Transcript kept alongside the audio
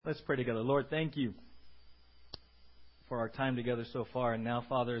Let's pray together. Lord, thank you for our time together so far. And now,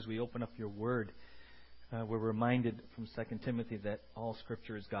 Father, as we open up your word, we're reminded from 2 Timothy that all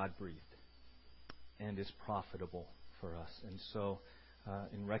Scripture is God-breathed and is profitable for us. And so,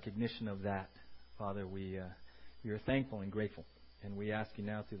 in recognition of that, Father, we are thankful and grateful. And we ask you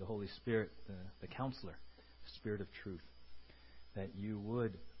now through the Holy Spirit, the counselor, the Spirit of truth, that you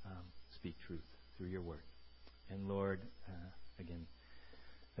would speak truth through your word. And Lord, again,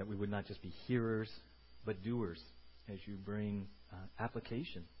 that we would not just be hearers, but doers as you bring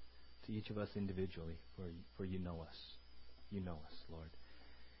application to each of us individually, for you know us. You know us, Lord.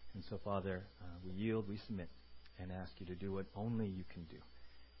 And so, Father, we yield, we submit, and ask you to do what only you can do.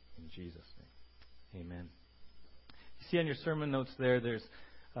 In Jesus' name, amen. You see on your sermon notes there's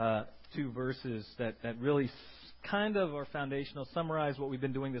two verses that really kind of are foundational, summarize what we've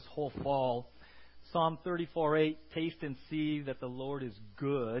been doing this whole fall. Psalm 34:8, taste and see that the Lord is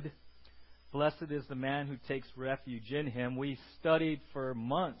good. Blessed is the man who takes refuge in him. We studied for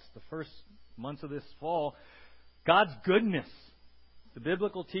months, the first months of this fall, God's goodness, the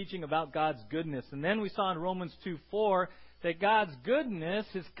biblical teaching about God's goodness. And then we saw in Romans 2:4 that God's goodness,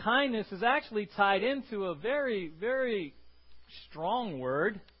 His kindness, is actually tied into a very, very strong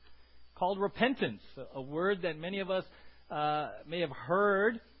word called repentance, a word that many of us may have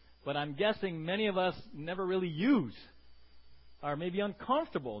heard, but I'm guessing many of us never really use, or maybe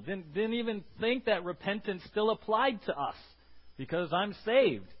uncomfortable, didn't even think that repentance still applied to us because I'm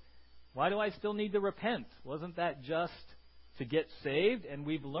saved. Why do I still need to repent? Wasn't that just to get saved? And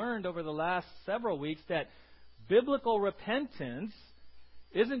we've learned over the last several weeks that biblical repentance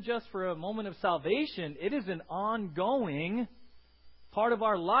isn't just for a moment of salvation. It is an ongoing part of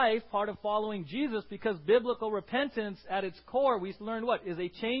our life, part of following Jesus, because biblical repentance at its core, we learned what? Is a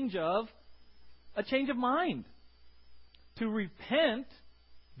change of mind. To repent,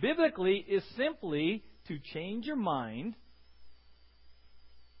 biblically, is simply to change your mind,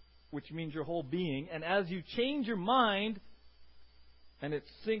 which means your whole being. And as you change your mind, and it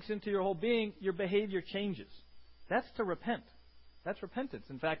sinks into your whole being, your behavior changes. That's to repent. That's repentance.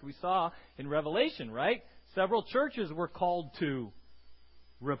 In fact, we saw in Revelation, right? Several churches were called to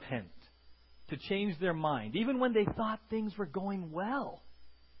repent, to change their mind, even when they thought things were going well.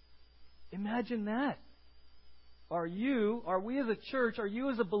 Imagine that. Are we as a church, are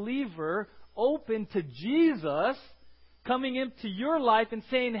you as a believer open to Jesus coming into your life and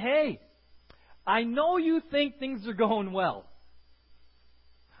saying, hey, I know you think things are going well.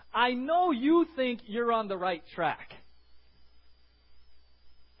 I know you think you're on the right track.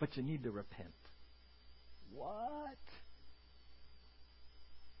 But you need to repent. What?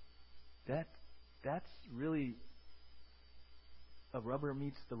 That's really a rubber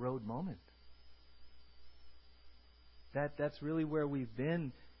meets the road moment. That's really where we've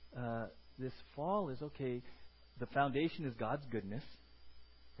been this fall is, okay, the foundation is God's goodness,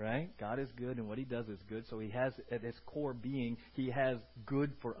 right? God is good and what He does is good. So He has, at His core being, He has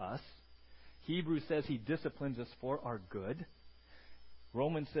good for us. Hebrews says He disciplines us for our good.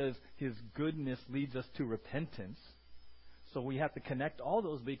 Romans says His goodness leads us to repentance. So we have to connect all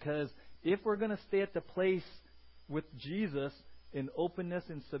those, because if we're going to stay at the place with Jesus in openness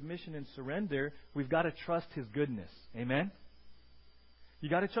and submission and surrender, we've got to trust His goodness. Amen? You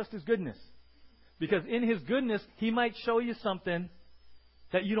got to trust His goodness. Because in His goodness, He might show you something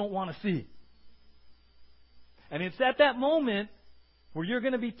that you don't want to see. And it's at that moment where you're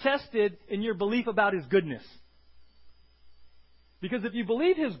going to be tested in your belief about His goodness. Because if you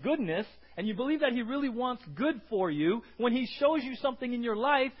believe His goodness, and you believe that He really wants good for you, when He shows you something in your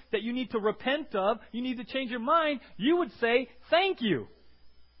life that you need to repent of, you need to change your mind, you would say, thank you.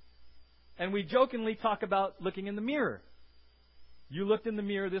 And we jokingly talk about looking in the mirror. You looked in the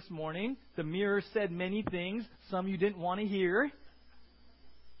mirror this morning. The mirror said many things, some you didn't want to hear.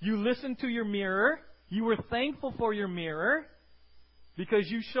 You listened to your mirror. You were thankful for your mirror, because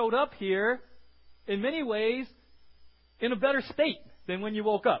you showed up here, in many ways, in a better state than when you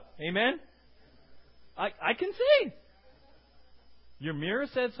woke up. Amen? I can see. Your mirror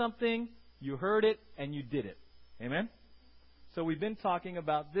said something, you heard it, and you did it. Amen? So we've been talking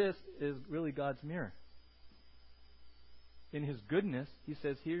about this is really God's mirror. In His goodness, He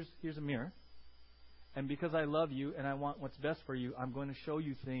says, here's a mirror. And because I love you and I want what's best for you, I'm going to show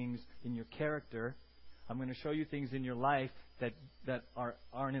you things in your character. I'm going to show you things in your life that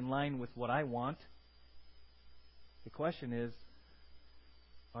aren't in line with what I want. The question is,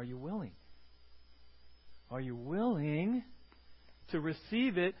 are you willing? Are you willing to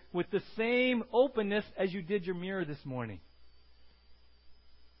receive it with the same openness as you did your mirror this morning?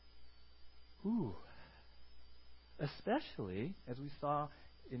 Especially, as we saw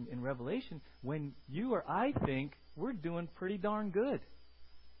in Revelation when you or I think we're doing pretty darn good.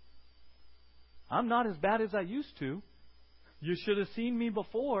 I'm not as bad as I used to. You should have seen me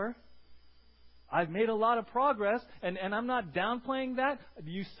before. I've made a lot of progress, and I'm not downplaying that.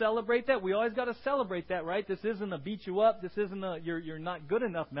 You celebrate that. We always got to celebrate that, right? This isn't a beat you up. This isn't a you're not good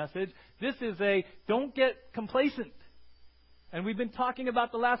enough message. This is a don't get complacent. And we've been talking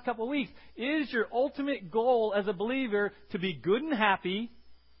about the last couple of weeks. Is your ultimate goal as a believer to be good and happy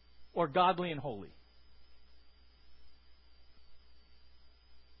or godly and holy?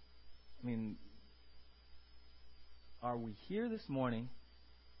 I mean, are we here this morning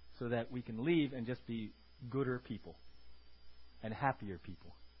so that we can leave and just be gooder people and happier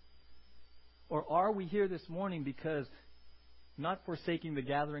people? Or are we here this morning because not forsaking the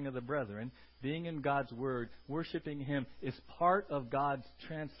gathering of the brethren, being in God's Word, worshiping Him is part of God's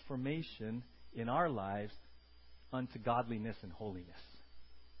transformation in our lives unto godliness and holiness?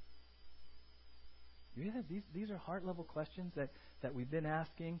 These are heart-level questions that we've been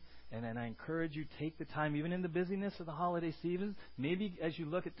asking, and I encourage you, take the time, even in the busyness of the holiday season, maybe as you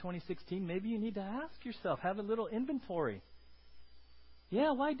look at 2016, maybe you need to ask yourself, have a little inventory.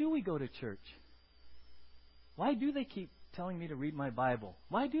 Yeah, why do we go to church? Why do they keep telling me to read my Bible?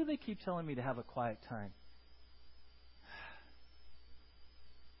 Why do they keep telling me to have a quiet time?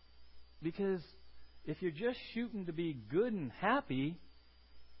 Because if you're just shooting to be good and happy,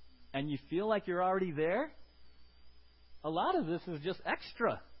 and you feel like you're already there, a lot of this is just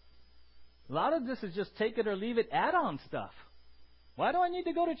extra. A lot of this is just take it or leave it add-on stuff. Why do I need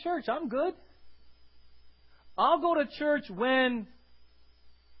to go to church? I'm good. I'll go to church when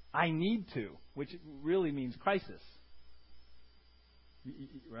I need to, which really means crisis.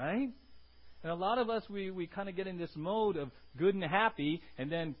 Right? And a lot of us, we kind of get in this mode of good and happy,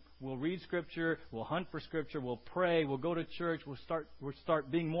 and then we'll read Scripture, we'll hunt for Scripture, we'll pray, we'll go to church, we'll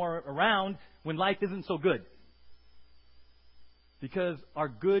start being more around when life isn't so good. Because our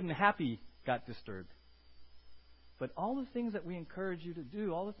good and happy got disturbed. But all the things that we encourage you to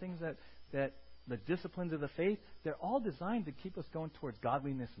do, all the things that the disciplines of the faith, they're all designed to keep us going towards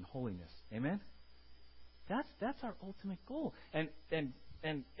godliness and holiness. Amen? That's our ultimate goal. And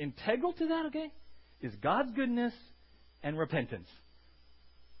integral to that, okay, is God's goodness and repentance.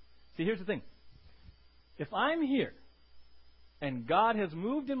 See, here's the thing. If I'm here and God has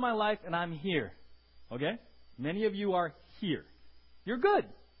moved in my life and I'm here, okay? Many of you are here. You're good.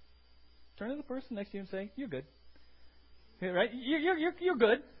 Turn to the person next to you and say, "You're good." Right? You're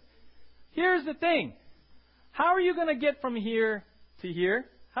good. Here's the thing. How are you going to get from here to here?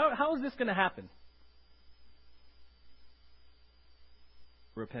 How is this going to happen?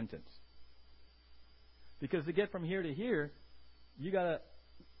 Repentance. Because to get from here to here, you got to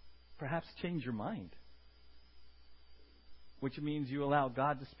perhaps change your mind. Which means you allow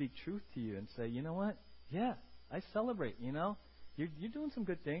God to speak truth to you and say, you know what? Yeah, I celebrate, You're doing some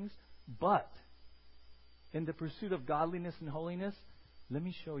good things, but in the pursuit of godliness and holiness, let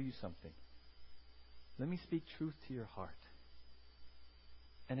me show you something. Let me speak truth to your heart.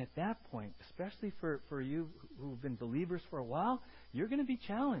 And at that point, especially for you who've been believers for a while, you're going to be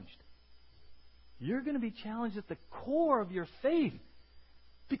challenged. You're going to be challenged at the core of your faith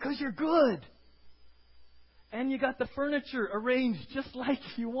because you're good. And you got the furniture arranged just like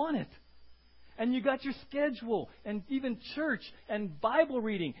you want it. And you got your schedule, and even church and Bible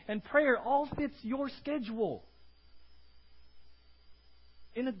reading and prayer all fits your schedule.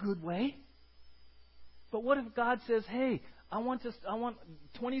 In a good way. But what if God says, hey, I want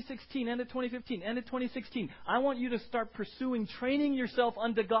 2016, end of 2015, end of 2016. I want you to start pursuing, training yourself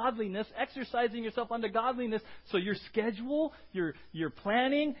unto godliness, exercising yourself unto godliness. So your schedule, your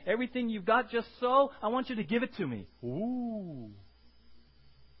planning, everything you've got just so, I want you to give it to me. Ooh.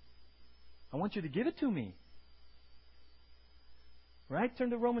 I want you to give it to me. Right? Turn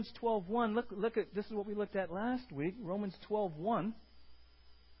to Romans 12:1. Look at this is what we looked at last week. Romans 12:1.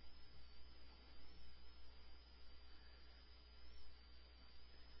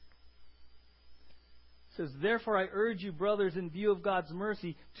 Says, therefore I urge you, brothers, in view of God's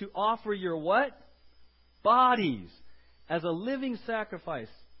mercy, to offer your what? Bodies as a living sacrifice,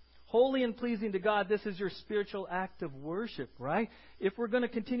 holy and pleasing to God. This is your spiritual act of worship, right? If we're going to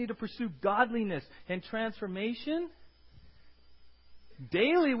continue to pursue godliness and transformation,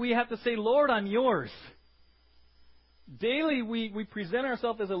 daily we have to say, Lord, I'm yours. Daily we present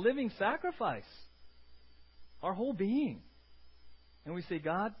ourselves as a living sacrifice, our whole being. And we say,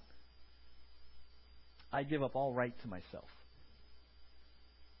 God, I give up all right to myself.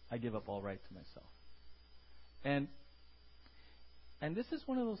 I give up all right to myself. And this is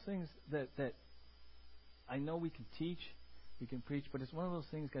one of those things that I know we can teach, you can preach, but it's one of those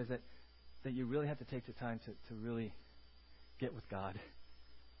things, guys, that you really have to take the time to really get with God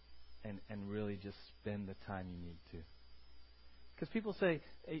and really just spend the time you need to. Because people say,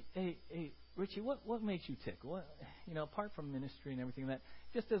 hey, Richie, what makes you tick? What, apart from ministry and everything that,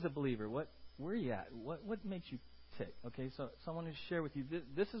 just as a believer, where are you at? What makes you tick? Okay, so I want to share with you,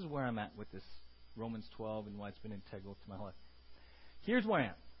 this is where I'm at with this Romans 12 and why it's been integral to my life. Here's where I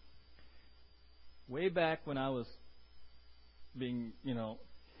am. Way back when I was being,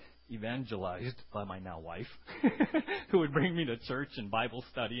 evangelized by my now wife, who would bring me to church and Bible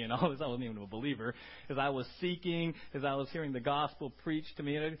study and all this. I wasn't even a believer. As I was seeking, as I was hearing the gospel preached to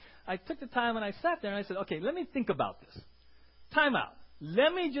me, and I took the time and I sat there and I said, okay, let me think about this. Time out.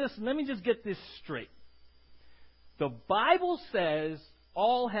 Let me just get this straight. The Bible says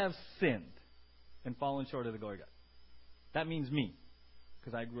all have sinned and fallen short of the glory of God. That means me.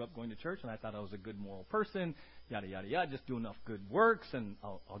 Because I grew up going to church and I thought I was a good moral person, yada, yada, yada, just do enough good works and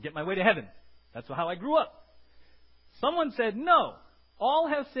I'll get my way to heaven. That's how I grew up. Someone said, no, all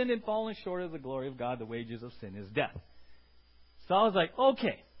have sinned and fallen short of the glory of God. The wages of sin is death. So I was like,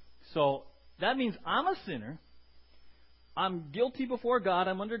 okay, so that means I'm a sinner. I'm guilty before God.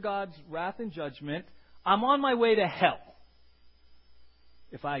 I'm under God's wrath and judgment. I'm on my way to hell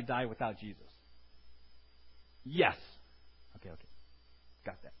if I die without Jesus. Yes. Okay.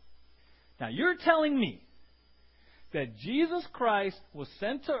 Got that. Now, you're telling me that Jesus Christ was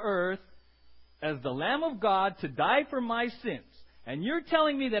sent to earth as the Lamb of God to die for my sins. And you're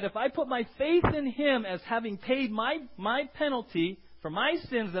telling me that if I put my faith in Him as having paid my penalty for my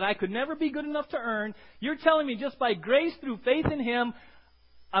sins that I could never be good enough to earn, you're telling me just by grace through faith in Him,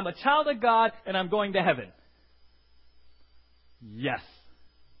 I'm a child of God and I'm going to heaven. Yes.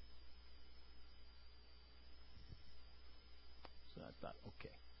 So I thought, okay.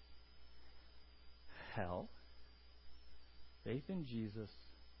 Hell, faith in Jesus,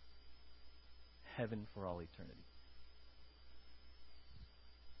 heaven for all eternity.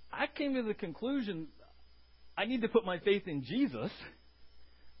 I came to the conclusion I need to put my faith in Jesus.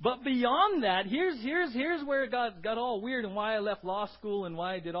 But beyond that, here's where it got all weird and why I left law school and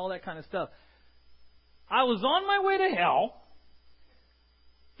why I did all that kind of stuff. I was on my way to hell.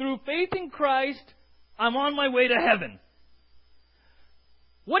 Through faith in Christ, I'm on my way to heaven.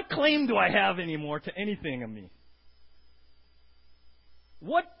 What claim do I have anymore to anything of me?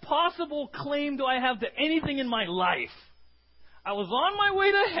 What possible claim do I have to anything in my life? I was on my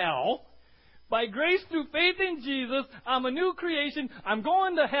way to hell. By grace through faith in Jesus, I'm a new creation. I'm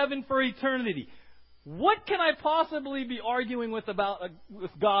going to heaven for eternity. What can I possibly be arguing with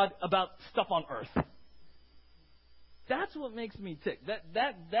God about stuff on earth? That's what makes me tick.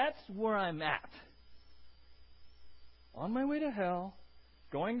 That's where I'm at. On my way to hell,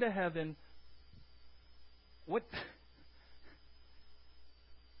 going to heaven. What?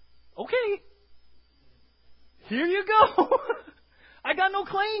 Okay. Here you go. I got no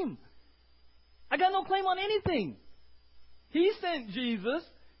claim. I got no claim on anything. He sent Jesus.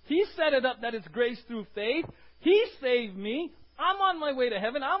 He set it up that it's grace through faith. He saved me. I'm on my way to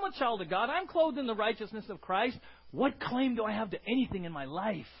heaven. I'm a child of God. I'm clothed in the righteousness of Christ. What claim do I have to anything in my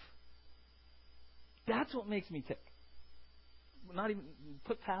life? That's what makes me tick. Not even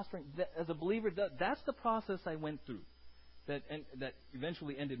put pastoring. As a believer, that's the process I went through. That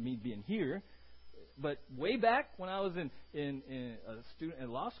eventually ended me being here. But way back when I was in a student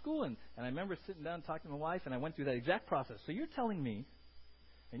in law school, and I remember sitting down talking to my wife, and I went through that exact process. So you're telling me,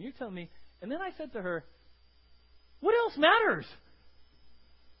 and then I said to her, what else matters?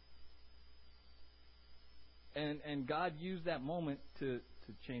 And God used that moment to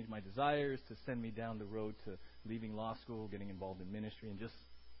change my desires, to send me down the road to leaving law school, getting involved in ministry, and just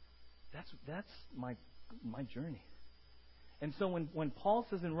that's my journey. And so when Paul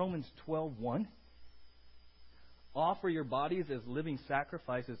says in Romans 12:1, offer your bodies as living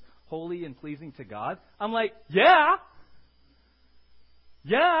sacrifices, holy and pleasing to God, I'm like, yeah,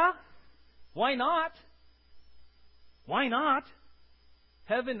 why not? Why not?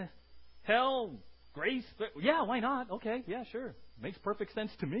 Heaven, hell, grace, yeah, why not? Okay, yeah, sure. Makes perfect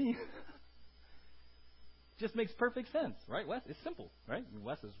sense to me. Just makes perfect sense, right, Wes? It's simple, right?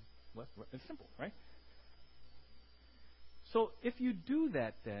 Wes, it's simple, right? So if you do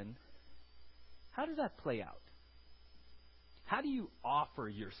that, then how does that play out? How do you offer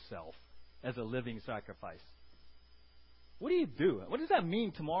yourself as a living sacrifice? What do you do? What does that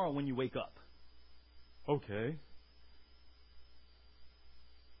mean tomorrow when you wake up? Okay.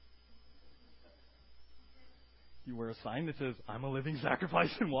 You wear a sign that says, I'm a living sacrifice,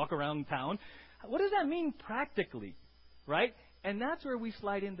 and walk around town. What does that mean practically? Right? And that's where we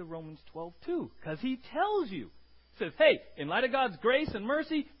slide into Romans 12 too. Because he tells you. says, hey, in light of God's grace and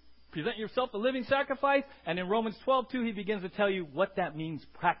mercy, present yourself a living sacrifice. And in Romans 12:2, he begins to tell you what that means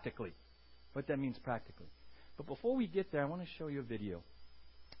practically. What that means practically. But before we get there, I want to show you a video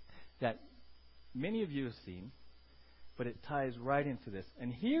that many of you have seen, but it ties right into this.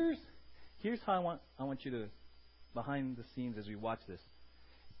 And here's how I want you to, behind the scenes as we watch this.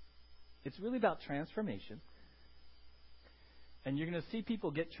 It's really about transformation. And you're going to see people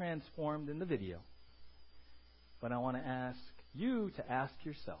get transformed in the video. But I want to ask you to ask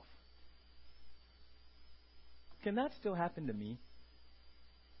yourself, can that still happen to me?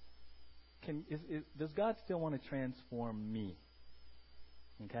 Does God still want to transform me?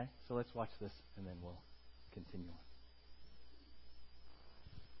 Okay? So let's watch this and then we'll continue on.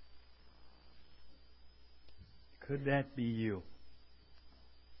 Could that be you?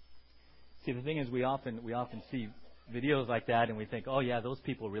 See, the thing is, we often see videos like that and we think, oh yeah, those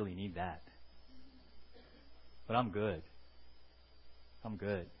people really need that. But I'm good. I'm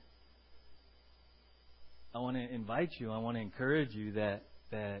good. I want to invite you, I want to encourage you that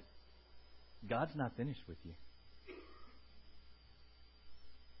God's not finished with you.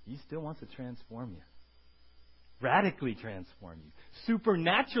 He still wants to transform you. Radically transform you.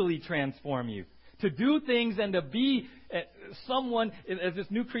 Supernaturally transform you. To do things and to be someone as this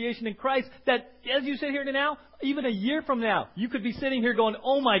new creation in Christ that, as you sit here now, even a year from now, you could be sitting here going,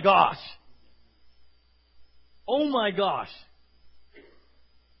 oh my gosh. Oh my gosh.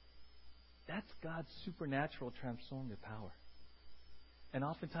 That's God's supernatural transformative power. And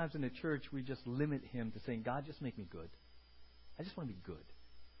oftentimes in the church, we just limit Him to saying, God, just make me good. I just want to be good.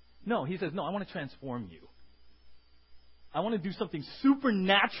 No, He says, no, I want to transform you. I want to do something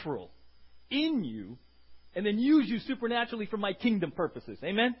supernatural in you and then use you supernaturally for my kingdom purposes.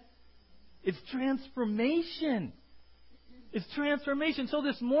 Amen? It's transformation. It's transformation. So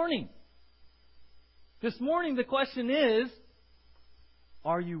this morning the question is,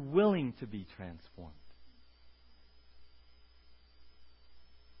 are you willing to be transformed?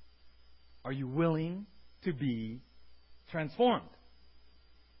 Are you willing to be transformed?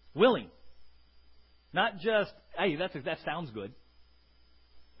 Willing. Not just, hey, that sounds good.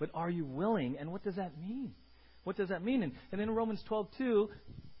 But are you willing? And what does that mean? What does that mean? And in Romans 12:2,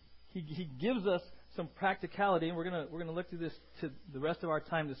 he gives us some practicality, and we're gonna look through this to the rest of our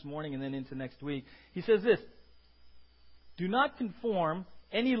time this morning and then into next week. He says this: do not conform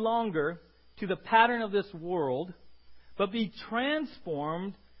any longer to the pattern of this world, but be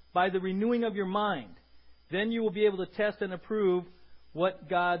transformed by the renewing of your mind. Then you will be able to test and approve what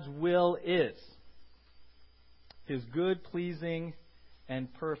God's will is. His good, pleasing,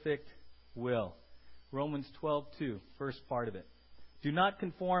 and perfect will. Romans 12:2, first part of it. Do not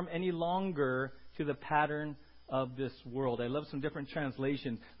conform any longer to the pattern of this world. I love some different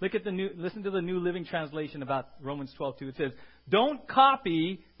translations. Listen to the New Living Translation about Romans 12:2. It says, don't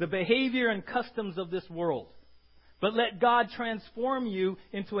copy the behavior and customs of this world, but let God transform you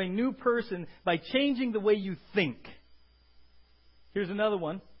into a new person by changing the way you think. Here's another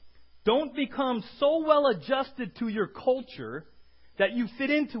one. Don't become so well adjusted to your culture that you fit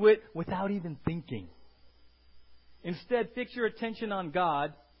into it without even thinking. Instead, fix your attention on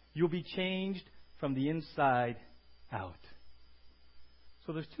God. You'll be changed from the inside out.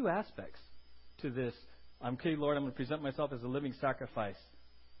 So there's two aspects to this. Okay, Lord, I'm going to present myself as a living sacrifice.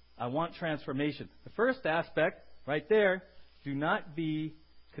 I want transformation. The first aspect, right there, do not be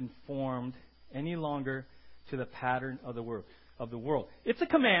conformed any longer to the pattern of the world. It's a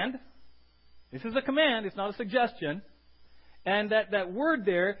command. This is a command. It's not a suggestion. And that word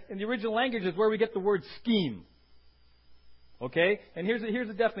there in the original language is where we get the word scheme. Okay? And here's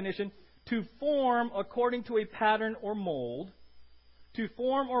the definition. To form according to a pattern or mold. To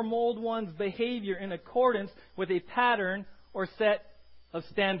form or mold one's behavior in accordance with a pattern or set of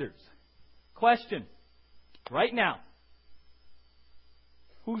standards. Question. Right now.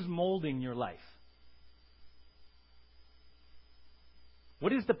 Who's molding your life?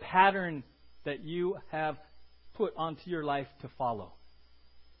 What is the pattern that you have put onto your life to follow?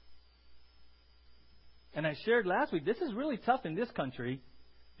 And I shared last week, this is really tough in this country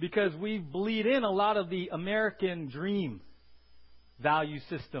because we bleed in a lot of the American dream value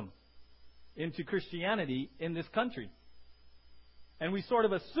system into Christianity in this country. And we sort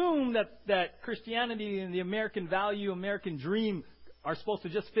of assume that Christianity and the American value, American dream are supposed to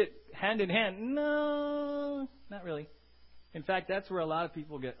just fit hand in hand. No, not really. In fact, that's where a lot of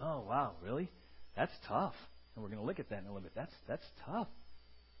people get, oh, wow, really? That's tough. And we're going to look at that in a little bit. That's tough.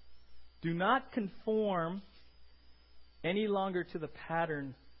 Do not conform any longer to the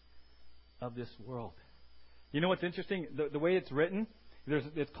pattern of this world. You know what's interesting? The way it's written,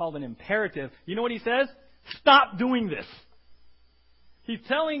 it's called an imperative. You know what he says? stop doing this. He's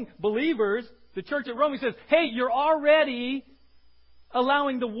telling believers, the church at Rome, he says, hey, you're already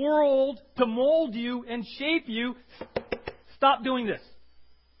allowing the world to mold you and shape you. Stop doing this.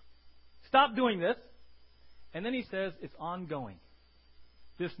 Stop doing this. And then he says it's ongoing.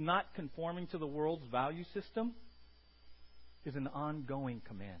 This not conforming to the world's value system is an ongoing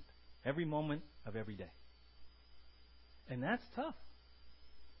command. Every moment of every day. And that's tough.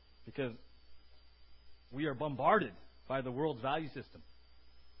 Because we are bombarded by the world's value system.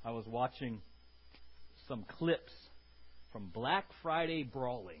 I was watching some clips from Black Friday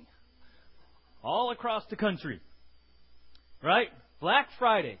brawling all across the country. Right? Black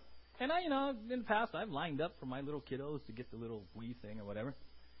Friday. And in the past, I've lined up for my little kiddos to get the little Wii thing or whatever.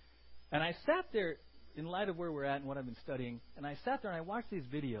 And I sat there, in light of where we're at and what I've been studying, and I sat there and I watched these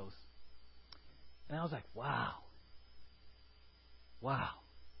videos. And I was like, wow. Wow.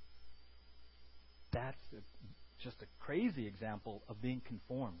 That's just a crazy example of being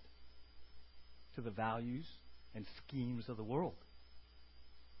conformed to the values and schemes of the world.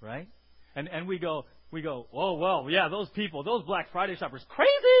 Right? And we go, oh, well, yeah, those people, those Black Friday shoppers,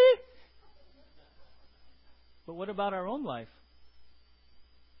 crazy! But what about our own life?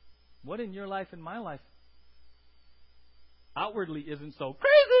 What in your life and my life outwardly isn't so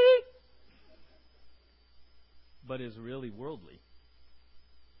crazy, but is really worldly?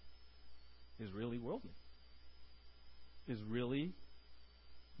 Is really worldly. Is really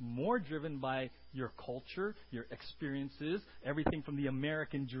more driven by your culture, your experiences, everything from the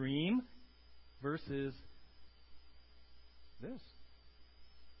American dream versus this.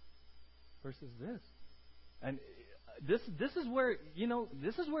 Versus this. And this is where,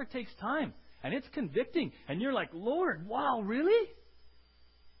 this is where it takes time. And it's convicting. And you're like, Lord, wow, really?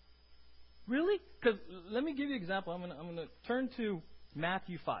 Really? Because let me give you an example. I'm going to turn to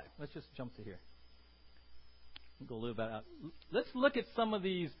Matthew 5. Let's just jump to here. Go a little bit out. Let's look at some of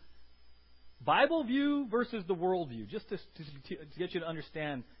these Bible view versus the world view, just to get you to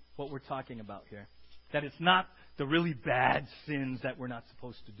understand what we're talking about here. That it's not the really bad sins that we're not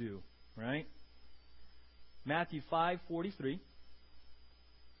supposed to do, right? Matthew 5:43.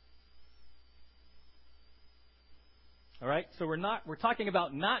 All right, so we're talking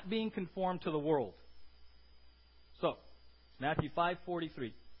about not being conformed to the world. So, Matthew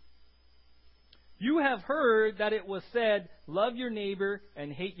 5:43. You have heard that it was said, love your neighbor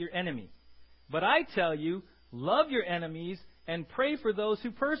and hate your enemy. But I tell you, love your enemies and pray for those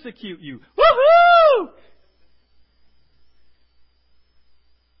who persecute you. Woohoo!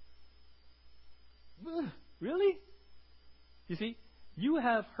 Really? You see, you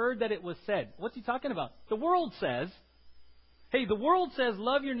have heard that it was said. What's he talking about? The world says, hey, the world says,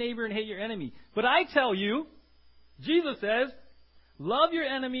 love your neighbor and hate your enemy. But I tell you, Jesus says, love your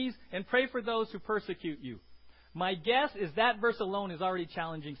enemies and pray for those who persecute you. My guess is that verse alone is already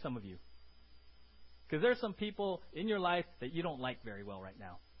challenging some of you. Because there's some people in your life that you don't like very well right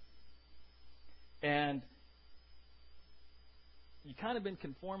now. And you kind of been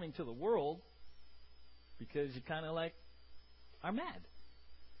conforming to the world because you kind of are mad.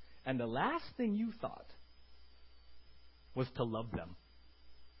 And the last thing you thought was to love them.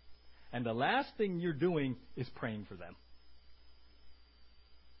 And the last thing you're doing is praying for them.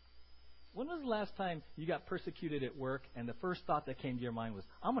 When was the last time you got persecuted at work and the first thought that came to your mind was,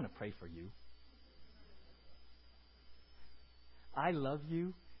 I'm going to pray for you. I love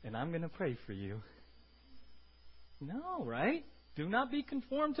you and I'm going to pray for you. No, right? Do not be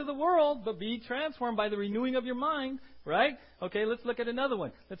conformed to the world, but be transformed by the renewing of your mind, right? Okay, let's look at another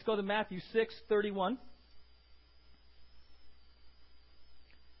one. Let's go to Matthew 6:31.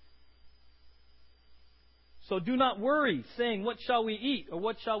 So do not worry, saying, what shall we eat, or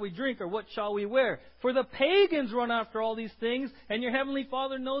what shall we drink, or what shall we wear? For the pagans run after all these things, and your heavenly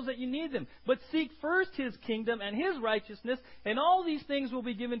Father knows that you need them. But seek first His kingdom and His righteousness, and all these things will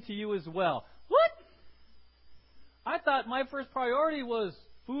be given to you as well. What? I thought my first priority was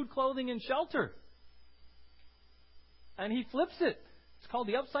food, clothing, and shelter. And He flips it. It's called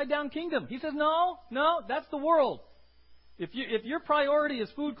the upside down kingdom. He says, no, that's the world. If your priority is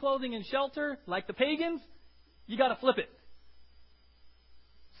food, clothing, and shelter, like the pagans, you got to flip it.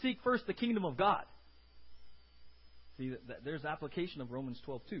 Seek first the kingdom of God. See, there's application of Romans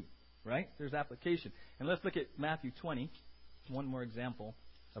 12:2, right? There's application. And let's look at Matthew 20. One more example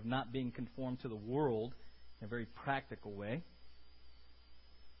of not being conformed to the world in a very practical way.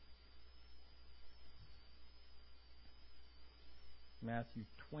 Matthew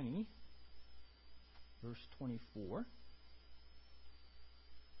 20, verse 24.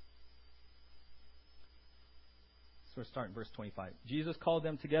 So we're starting verse 25. Jesus called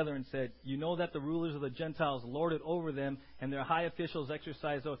them together and said, "You know that the rulers of the Gentiles lord it over them, and their high officials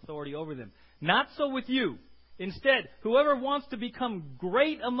exercise authority over them. Not so with you. Instead, whoever wants to become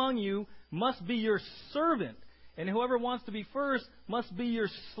great among you must be your servant, and whoever wants to be first must be your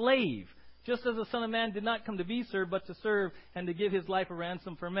slave. Just as the Son of Man did not come to be served, but to serve and to give his life a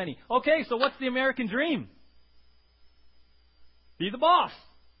ransom for many." Okay, so what's the American dream? Be the boss.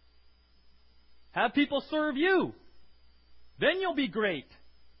 Have people serve you. Then you'll be great.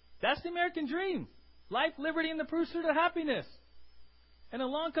 That's the American dream. Life, liberty, and the pursuit of happiness. And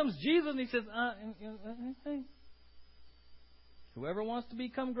along comes Jesus and he says, whoever wants to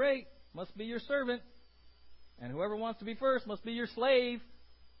become great must be your servant. And whoever wants to be first must be your slave.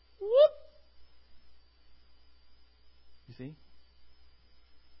 Whoop! You see?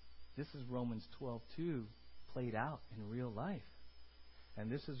 This is Romans 12:2 played out in real life.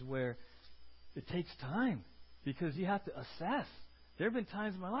 And this is where it takes time, because you have to assess. There have been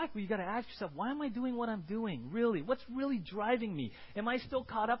times in my life where you got to ask yourself, why am I doing what I'm doing? Really? What's really driving me? Am I still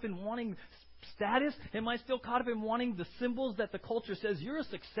caught up in wanting status? Am I still caught up in wanting the symbols that the culture says you're a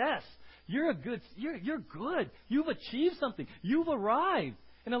success? You're good. You've achieved something. You've arrived.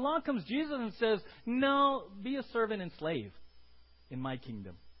 And along comes Jesus and says, no, be a servant and slave in my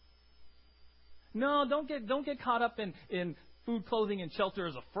kingdom. No, don't get caught up in food, clothing, and shelter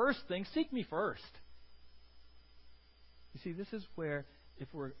as a first thing. Seek me first. You see, this is where if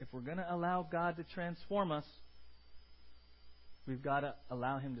we're going to allow God to transform us, we've got to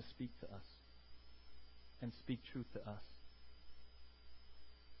allow Him to speak to us and speak truth to us.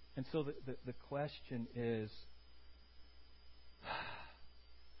 And so the question is,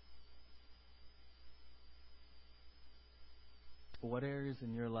 what areas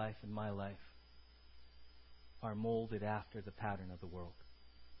in your life and my life are molded after the pattern of the world?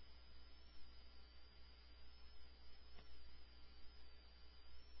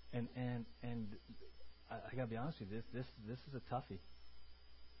 And I gotta be honest with you, this is a toughie.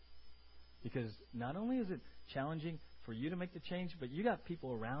 Because not only is it challenging for you to make the change, but you got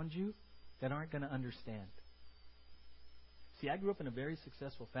people around you that aren't going to understand. See, I grew up in a very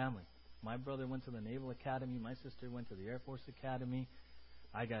successful family. My brother went to the Naval Academy. My sister went to the Air Force Academy.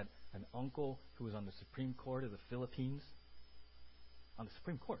 I got an uncle who was on the Supreme Court of the Philippines. On the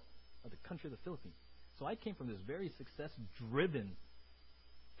Supreme Court of the country of the Philippines. So I came from this very success-driven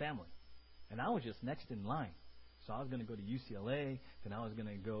family. And I was just next in line. So I was going to go to UCLA. Then I was going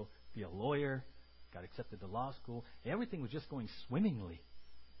to go be a lawyer. Got accepted to law school. Everything was just going swimmingly.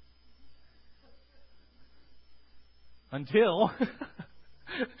 Until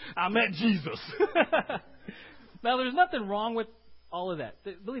I met Jesus. Now, there's nothing wrong with all of that.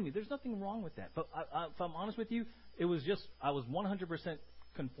 Believe me, there's nothing wrong with that. But if I'm honest with you, it was just, I was 100%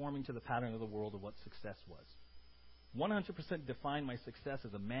 conforming to the pattern of the world of what success was. 100% defined my success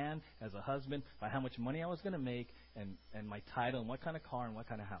as a man, as a husband, by how much money I was going to make, and my title, and what kind of car, and what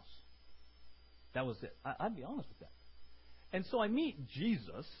kind of house. That was it. I'd be honest with that. And so I meet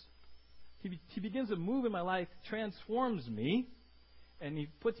Jesus. He begins to move in my life, transforms me, and He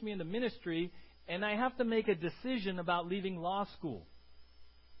puts me into ministry, and I have to make a decision about leaving law school.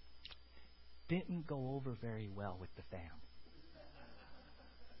 Didn't go over very well with the fam.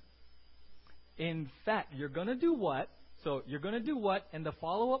 In fact, you're going to do what? So you're going to do what? And the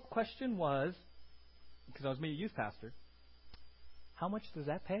follow-up question was, because I was meeting a youth pastor, how much does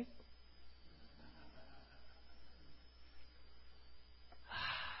that pay?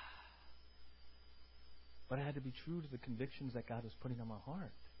 But I had to be true to the convictions that God was putting on my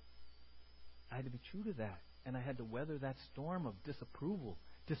heart. I had to be true to that. And I had to weather that storm of disapproval,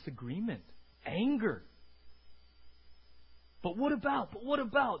 disagreement, anger. But what about? But what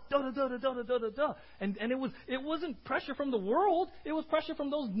about? Da-da-da-da-da-da-da-da. And it wasn't pressure from the world. It was pressure from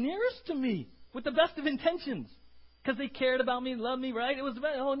those nearest to me with the best of intentions. Because they cared about me and loved me, right? It was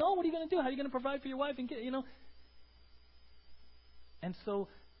about, oh no, what are you going to do? How are you going to provide for your wife and kid, And so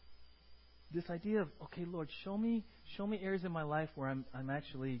this idea of, okay, Lord, show me areas in my life where I'm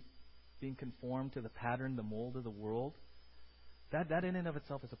actually being conformed to the pattern, the mold of the world. That in and of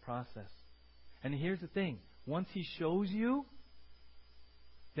itself is a process. And here's the thing. Once He shows you,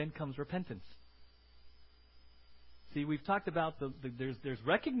 then comes repentance. See, we've talked about there's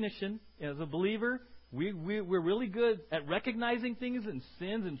recognition as a believer. We're really good at recognizing things and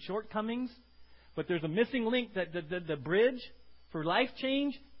sins and shortcomings. But there's a missing link that the bridge for life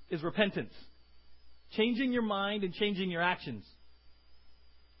change is repentance. Changing your mind and changing your actions.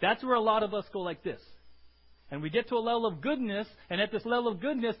 That's where a lot of us go like this. And we get to a level of goodness, and at this level of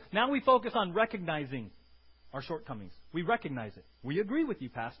goodness, now we focus on recognizing our shortcomings. We recognize it. We agree with you,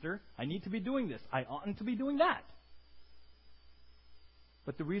 Pastor. I need to be doing this. I oughtn't to be doing that.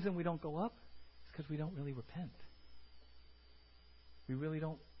 But the reason we don't go up is because we don't really repent. We really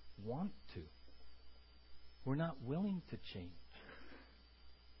don't want to. We're not willing to change.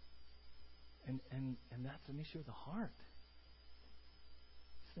 And that's an issue of the heart.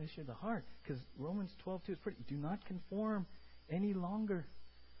 It's an issue of the heart. Because Romans 12:2 is pretty. Do not conform any longer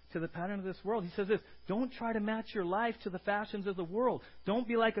to the pattern of this world. He says this, don't try to match your life to the fashions of the world. Don't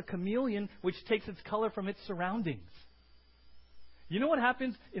be like a chameleon which takes its color from its surroundings. You know what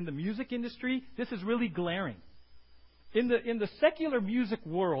happens in the music industry? This is really glaring. In the secular music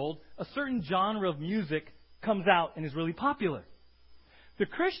world, a certain genre of music comes out and is really popular. The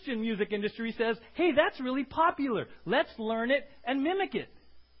Christian music industry says, hey, that's really popular. Let's learn it and mimic it.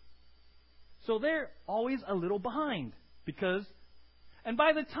 So they're always a little behind. And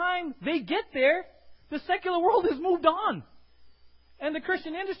by the time they get there, the secular world has moved on. And the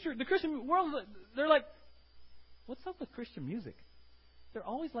Christian industry, the Christian world, they're like, what's up with Christian music? They're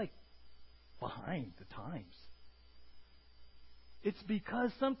always like behind the times. It's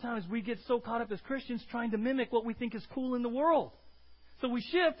because sometimes we get so caught up as Christians trying to mimic what we think is cool in the world. So we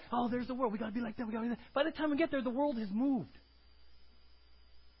shift. Oh, there's the world. We got to be like that. We got to be like that. By the time we get there, the world has moved.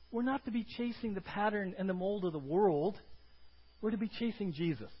 We're not to be chasing the pattern and the mold of the world. We're to be chasing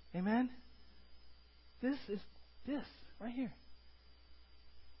Jesus. Amen? This right here.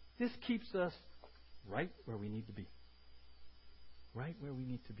 This keeps us right where we need to be. Right where we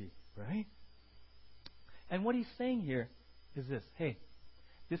need to be. Right? And what he's saying here is this. Hey,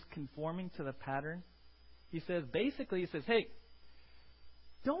 this conforming to the pattern, he says, hey,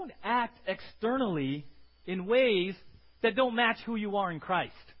 don't act externally in ways that don't match who you are in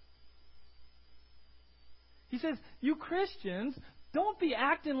Christ. He says, you Christians, don't be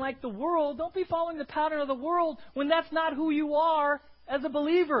acting like the world. Don't be following the pattern of the world when that's not who you are as a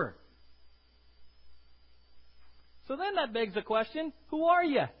believer. So then that begs the question, who are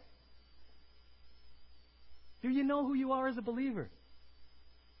you? Do you know who you are as a believer?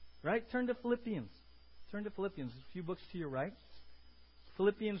 Right? Turn to Philippians. Turn to Philippians. A few books to your right.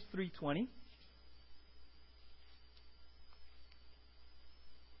 Philippians 3:20.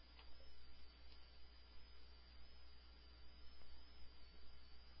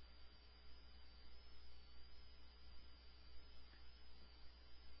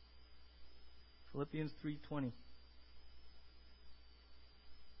 Philippians 3:20.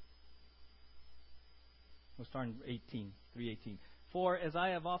 We'll start in 3:18. For as I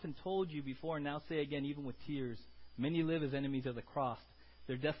have often told you before, and now say again, even with tears, many live as enemies of the cross.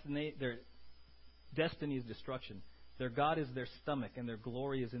 Their destiny is destruction. Their God is their stomach, and their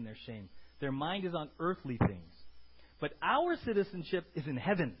glory is in their shame. Their mind is on earthly things. But our citizenship is in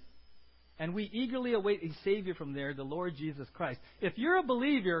heaven, and we eagerly await a Savior from there, the Lord Jesus Christ. If you're a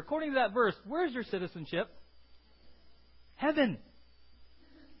believer, according to that verse, where's your citizenship? Heaven.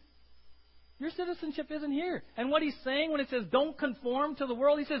 Your citizenship isn't here. And what he's saying when it says don't conform to the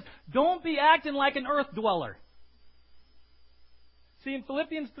world, he says don't be acting like an earth dweller. See, in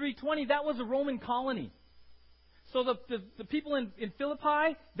Philippians 3:20, that was a Roman colony. So the people in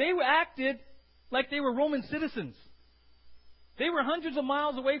Philippi, they acted like they were Roman citizens. They were hundreds of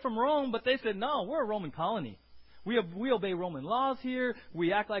miles away from Rome, but they said, no, we're a Roman colony. We obey Roman laws here.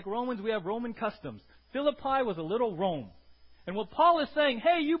 We act like Romans. We have Roman customs. Philippi was a little Rome. And what Paul is saying,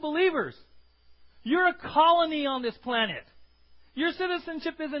 hey, you believers, you're a colony on this planet. Your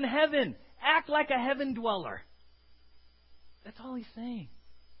citizenship is in heaven. Act like a heaven dweller. That's all he's saying.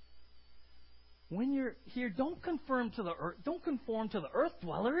 When you're here, don't conform to the earth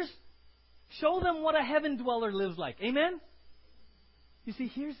dwellers. Show them what a heaven dweller lives like. Amen? You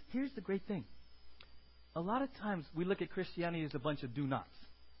see, here's the great thing. A lot of times we look at Christianity as a bunch of do nots.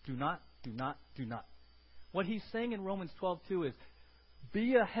 Do not, do not, do not. What he's saying in Romans 12:2 is,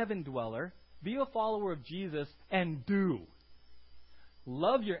 be a heaven dweller, be a follower of Jesus, and do.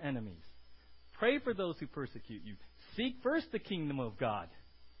 Love your enemies. Pray for those who persecute you. Seek first the kingdom of God.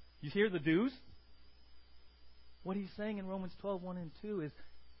 You hear the do's? What he's saying in Romans 12:1 and 2 is,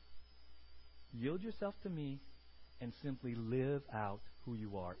 yield yourself to me and simply live out who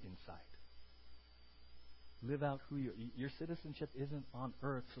you are inside. Live out who you are. Your citizenship isn't on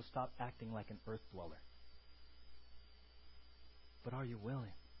earth, so stop acting like an earth dweller. But are you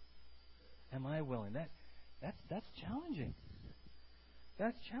willing? Am I willing? That's challenging.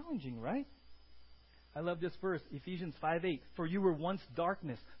 That's challenging, right? I love this verse, Ephesians 5:8. For you were once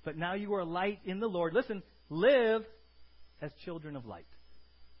darkness, but now you are light in the Lord. Listen, live as children of light.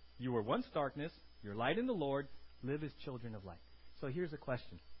 You were once darkness, you're light in the Lord, live as children of light. So here's a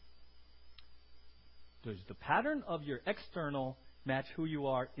question. Does the pattern of your external match who you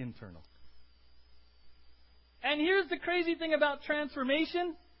are internal? And here's the crazy thing about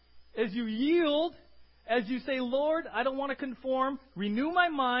transformation. As you yield, as you say, Lord, I don't want to conform, renew my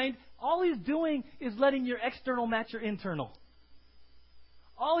mind, all He's doing is letting your external match your internal.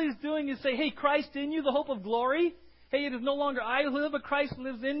 All He's doing is say, hey, Christ in you, the hope of glory. Hey, it is no longer I who live, but Christ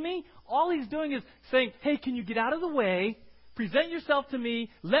lives in me. All He's doing is saying, hey, can you get out of the way, present yourself to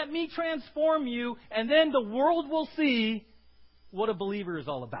me, let me transform you, and then the world will see what a believer is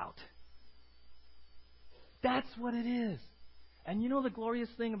all about. That's what it is. And you know the glorious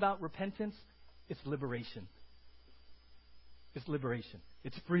thing about repentance? It's liberation. It's liberation.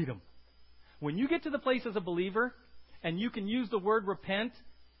 It's freedom. When you get to the place as a believer, and you can use the word repent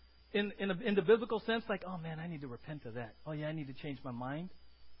in the biblical sense, like, oh man, I need to repent of that. Oh yeah, I need to change my mind.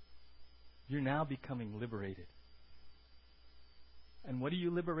 You're now becoming liberated. And what are you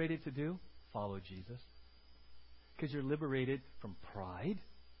liberated to do? Follow Jesus. Because you're liberated from pride.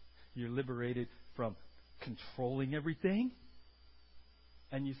 You're liberated from controlling everything.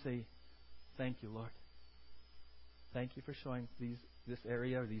 And you say, thank you, Lord. Thank you for showing this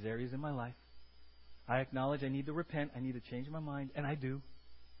area or these areas in my life. I acknowledge I need to repent. I need to change my mind. And I do.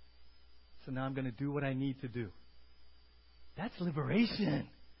 So now I'm going to do what I need to do. That's liberation.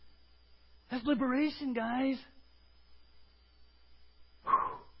 That's liberation, guys. Whew.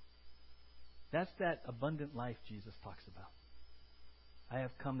 That's that abundant life Jesus talks about. I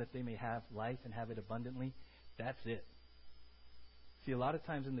have come that they may have life and have it abundantly. That's it. See, a lot of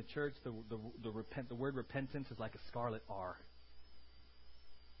times in the church, the word repentance is like a scarlet R.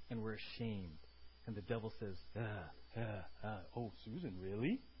 And we're ashamed. And the devil says, oh, Susan,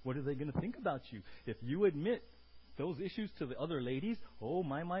 really? What are they going to think about you? If you admit those issues to the other ladies, oh,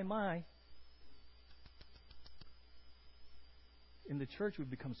 my. In the church, we've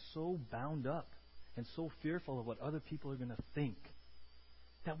become so bound up and so fearful of what other people are going to think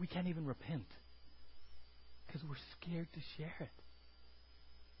that we can't even repent. Because we're scared to share it.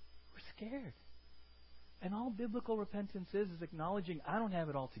 We're scared. And all biblical repentance is acknowledging I don't have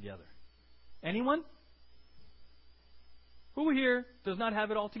it all together. Anyone? Who here does not have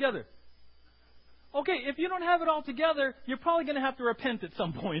it all together? Okay, if you don't have it all together, you're probably going to have to repent at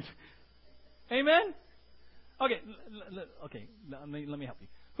some point. Amen? Okay, let me help you.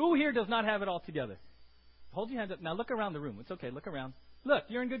 Who here does not have it all together? Hold your hand up. Now look around the room. It's okay, look around. Look,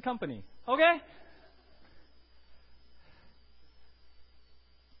 you're in good company. Okay?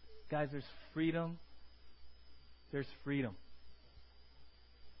 Guys, there's freedom. There's freedom.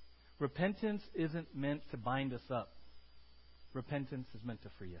 Repentance isn't meant to bind us up. Repentance is meant to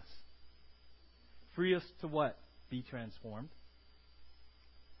free us. Free us to what? Be transformed.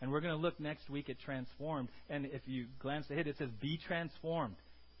 And we're going to look next week at transformed. And if you glance ahead, it says be transformed.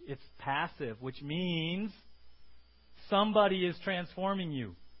 It's passive, which means somebody is transforming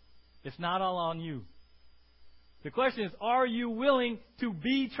you. It's not all on you. The question is, are you willing to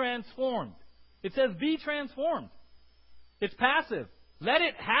be transformed? It says be transformed. It's passive. Let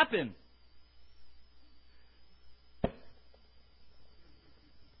it happen.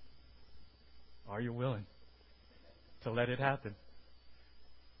 Are you willing to let it happen?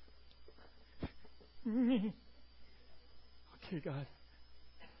 Okay, God.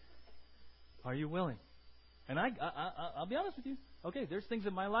 Are you willing? And I'll be honest with you. Okay, there's things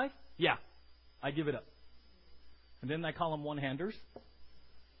in my life. Yeah, I give it up. And then I call them one-handers.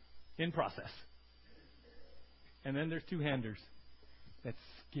 In process. And then there's two-handers that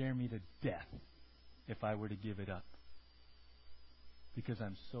scare me to death if I were to give it up. Because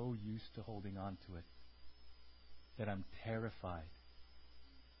I'm so used to holding on to it that I'm terrified.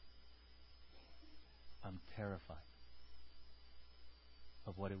 I'm terrified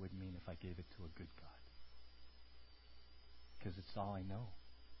of what it would mean if I gave it to a good God. Because it's all I know.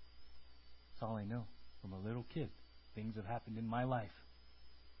 It's all I know. From a little kid, things have happened in my life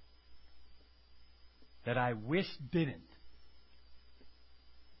that I wish didn't.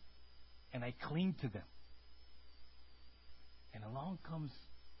 And I cling to them. And along comes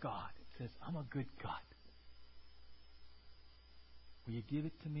God and says, I'm a good God. Will you give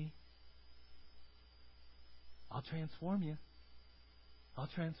it to me? I'll transform you. I'll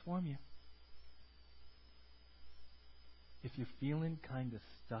transform you. If you're feeling kind of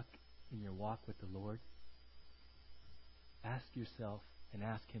stuck in your walk with the Lord, ask yourself and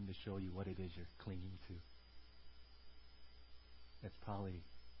ask Him to show you what it is you're clinging to. That's probably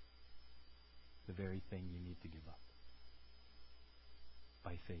the very thing you need to give up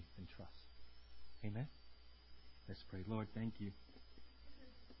by faith and trust. Amen? Let's pray. Lord, thank you.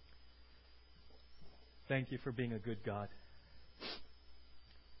 Thank you for being a good God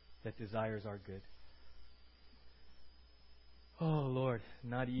that desires our good. Oh, Lord,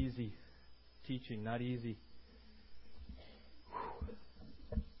 not easy teaching, not easy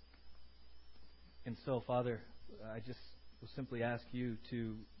And so, Father, I just will simply ask you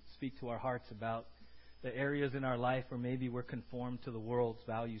to speak to our hearts about the areas in our life where maybe we're conformed to the world's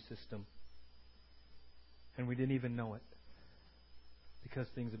value system and we didn't even know it because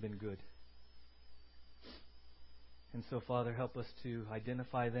things have been good. And so, Father, help us to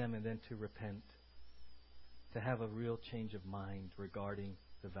identify them and then to repent, to have a real change of mind regarding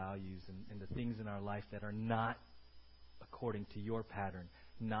the values and the things in our life that are not according to your pattern,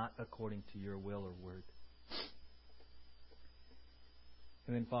 not according to your will or word.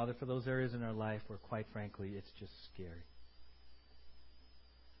 And then, Father, for those areas in our life where, quite frankly, it's just scary.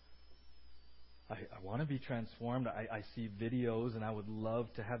 I want to be transformed. I see videos, and I would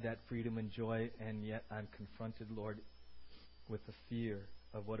love to have that freedom and joy, and yet I'm confronted, Lord, with the fear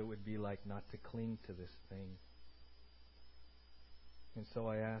of what it would be like not to cling to this thing. And so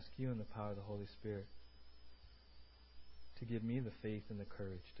I ask you in the power of the Holy Spirit to give me the faith and the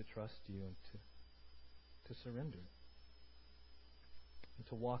courage to trust you and to surrender it. And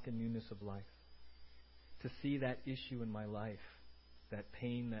to walk in newness of life. To see that issue in my life, that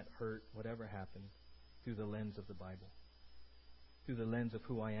pain, that hurt, whatever happened, through the lens of the Bible. Through the lens of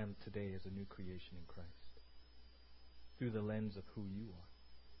who I am today as a new creation in Christ. Through the lens of who you are.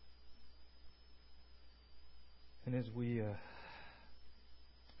 And as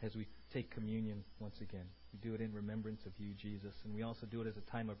we take communion once again, we do it in remembrance of you, Jesus, and we also do it as a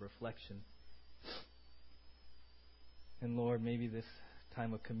time of reflection. And Lord, maybe this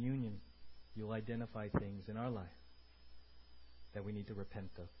time of communion, you'll identify things in our life that we need to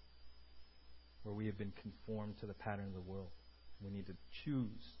repent of, where we have been conformed to the pattern of the world. We need to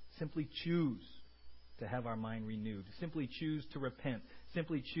simply choose to have our mind renewed, simply choose to repent,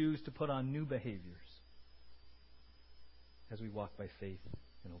 simply choose to put on new behaviors as we walk by faith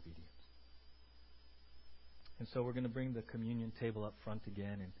and obedience. And so we're going to bring the communion table up front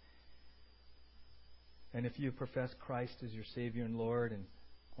again, and if you profess Christ as your Savior and Lord and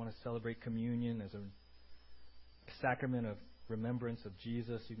want to celebrate communion as a sacrament of remembrance of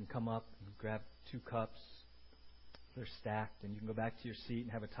Jesus, you can come up and grab 2 cups. They're stacked, and you can go back to your seat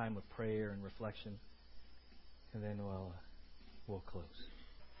and have a time of prayer and reflection. And then we'll close.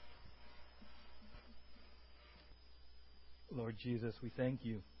 Lord Jesus, we thank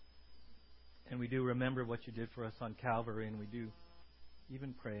you. And we do remember what you did for us on Calvary, and we do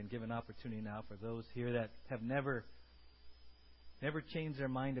even pray and give an opportunity now for those here that have never changed their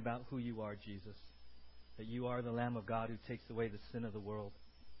mind about who you are, Jesus. That you are the Lamb of God who takes away the sin of the world.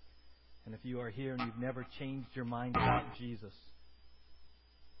 And if you are here and you've never changed your mind about Jesus,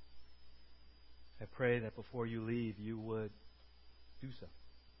 I pray that before you leave, you would do so.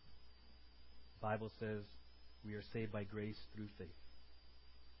 The Bible says we are saved by grace through faith.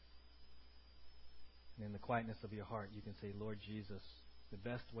 And in the quietness of your heart, you can say, Lord Jesus, the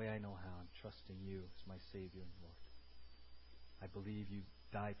best way I know how, I'm trusting you as my Savior and Lord. I believe you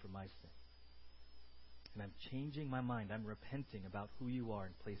died for my sin. And I'm changing my mind. I'm repenting about who you are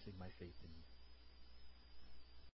and placing my faith in you.